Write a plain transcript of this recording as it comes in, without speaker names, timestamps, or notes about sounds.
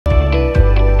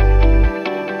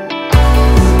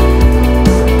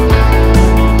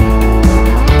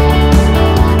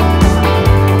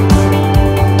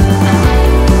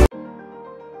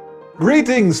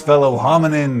Greetings, fellow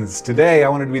hominins! Today I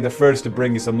wanted to be the first to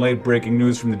bring you some late-breaking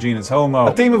news from the genus Homo.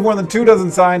 A team of more than 24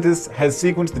 scientists has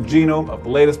sequenced the genome of the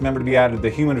latest member to be added to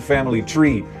the human family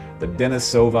tree, the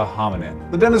Denisova hominin.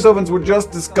 The Denisovans were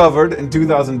just discovered in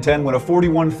 2010 when a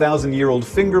 41,000-year-old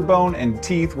finger bone and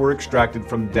teeth were extracted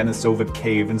from Denisova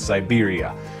Cave in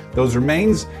Siberia. Those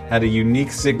remains had a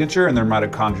unique signature in their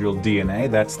mitochondrial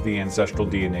DNA, that's the ancestral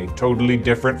DNA, totally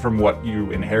different from what you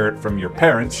inherit from your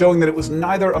parents, showing that it was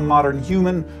neither a modern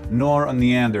human nor a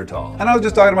Neanderthal. And I was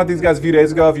just talking about these guys a few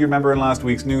days ago. If you remember in last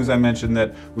week's news, I mentioned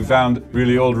that we found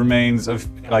really old remains of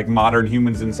modern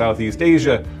humans in Southeast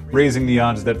Asia, raising the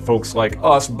odds that folks like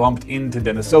us bumped into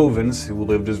Denisovans, who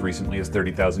lived as recently as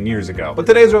 30,000 years ago. But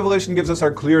today's revelation gives us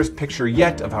our clearest picture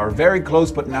yet of our very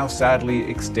close but now sadly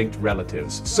extinct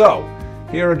relatives. So,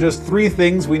 here are just 3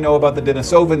 things we know about the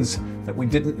Denisovans that we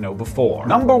didn't know before.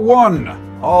 Number 1.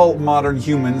 All modern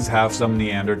humans have some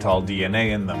Neanderthal DNA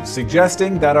in them,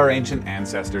 suggesting that our ancient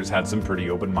ancestors had some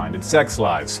pretty open-minded sex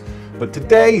lives. But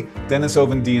today,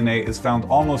 Denisovan DNA is found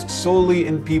almost solely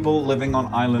in people living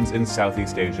on islands in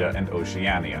Southeast Asia and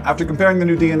Oceania. After comparing the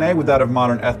new DNA with that of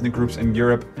modern ethnic groups in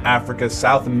Europe, Africa,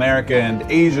 South America, and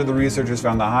Asia, the researchers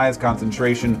found the highest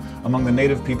concentration among the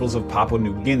native peoples of Papua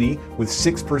New Guinea, with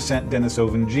 6%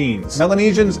 Denisovan genes.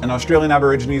 Melanesians and Australian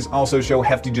Aborigines also show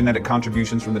hefty genetic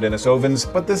contributions from the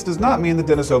Denisovans, but this does not mean the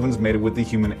Denisovans mated with the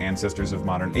human ancestors of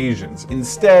modern Asians.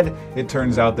 Instead, it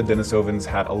turns out the Denisovans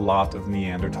had a lot of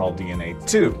Neanderthal DNA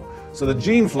too. So the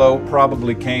gene flow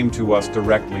probably came to us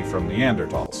directly from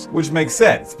Neanderthals. Which makes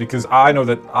sense, because I know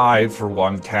that I, for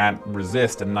one, can't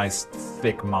resist a nice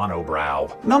thick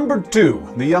monobrow. Number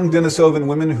 2. The young Denisovan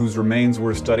women whose remains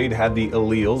were studied had the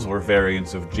alleles, or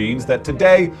variants of genes, that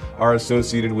today are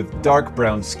associated with dark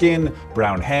brown skin,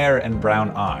 brown hair, and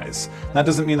brown eyes. That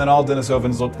doesn't mean that all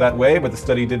Denisovans looked that way, but the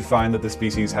study did find that the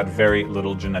species had very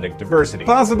little genetic diversity.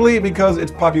 Possibly because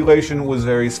its population was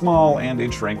very small and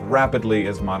it shrank rapidly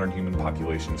as modern human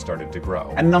population started to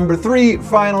grow. And number 3,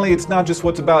 finally, it's not just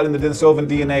what's about in the Denisovan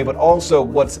DNA, but also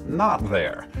what's not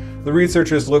there. The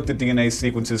researchers looked at DNA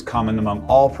sequences common among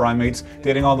all primates,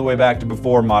 dating all the way back to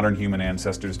before modern human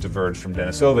ancestors diverged from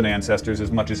Denisovan ancestors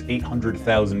as much as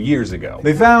 800,000 years ago.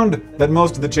 They found that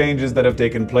most of the changes that have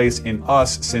taken place in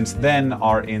us since then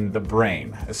are in the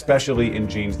brain, especially in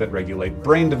genes that regulate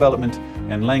brain development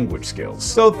and language skills.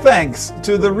 So thanks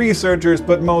to the researchers,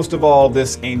 but most of all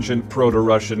this ancient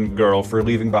Proto-Russian girl, for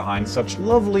leaving behind such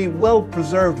lovely,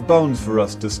 well-preserved bones for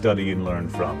us to study and learn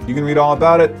from. You can read all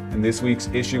about it in this week's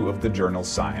issue of the journal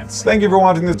Science. Thank you for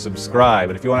watching this. Subscribe,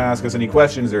 and if you want to ask us any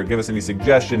questions or give us any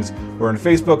suggestions, we're on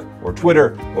Facebook or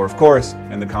Twitter, or of course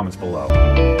in the comments below.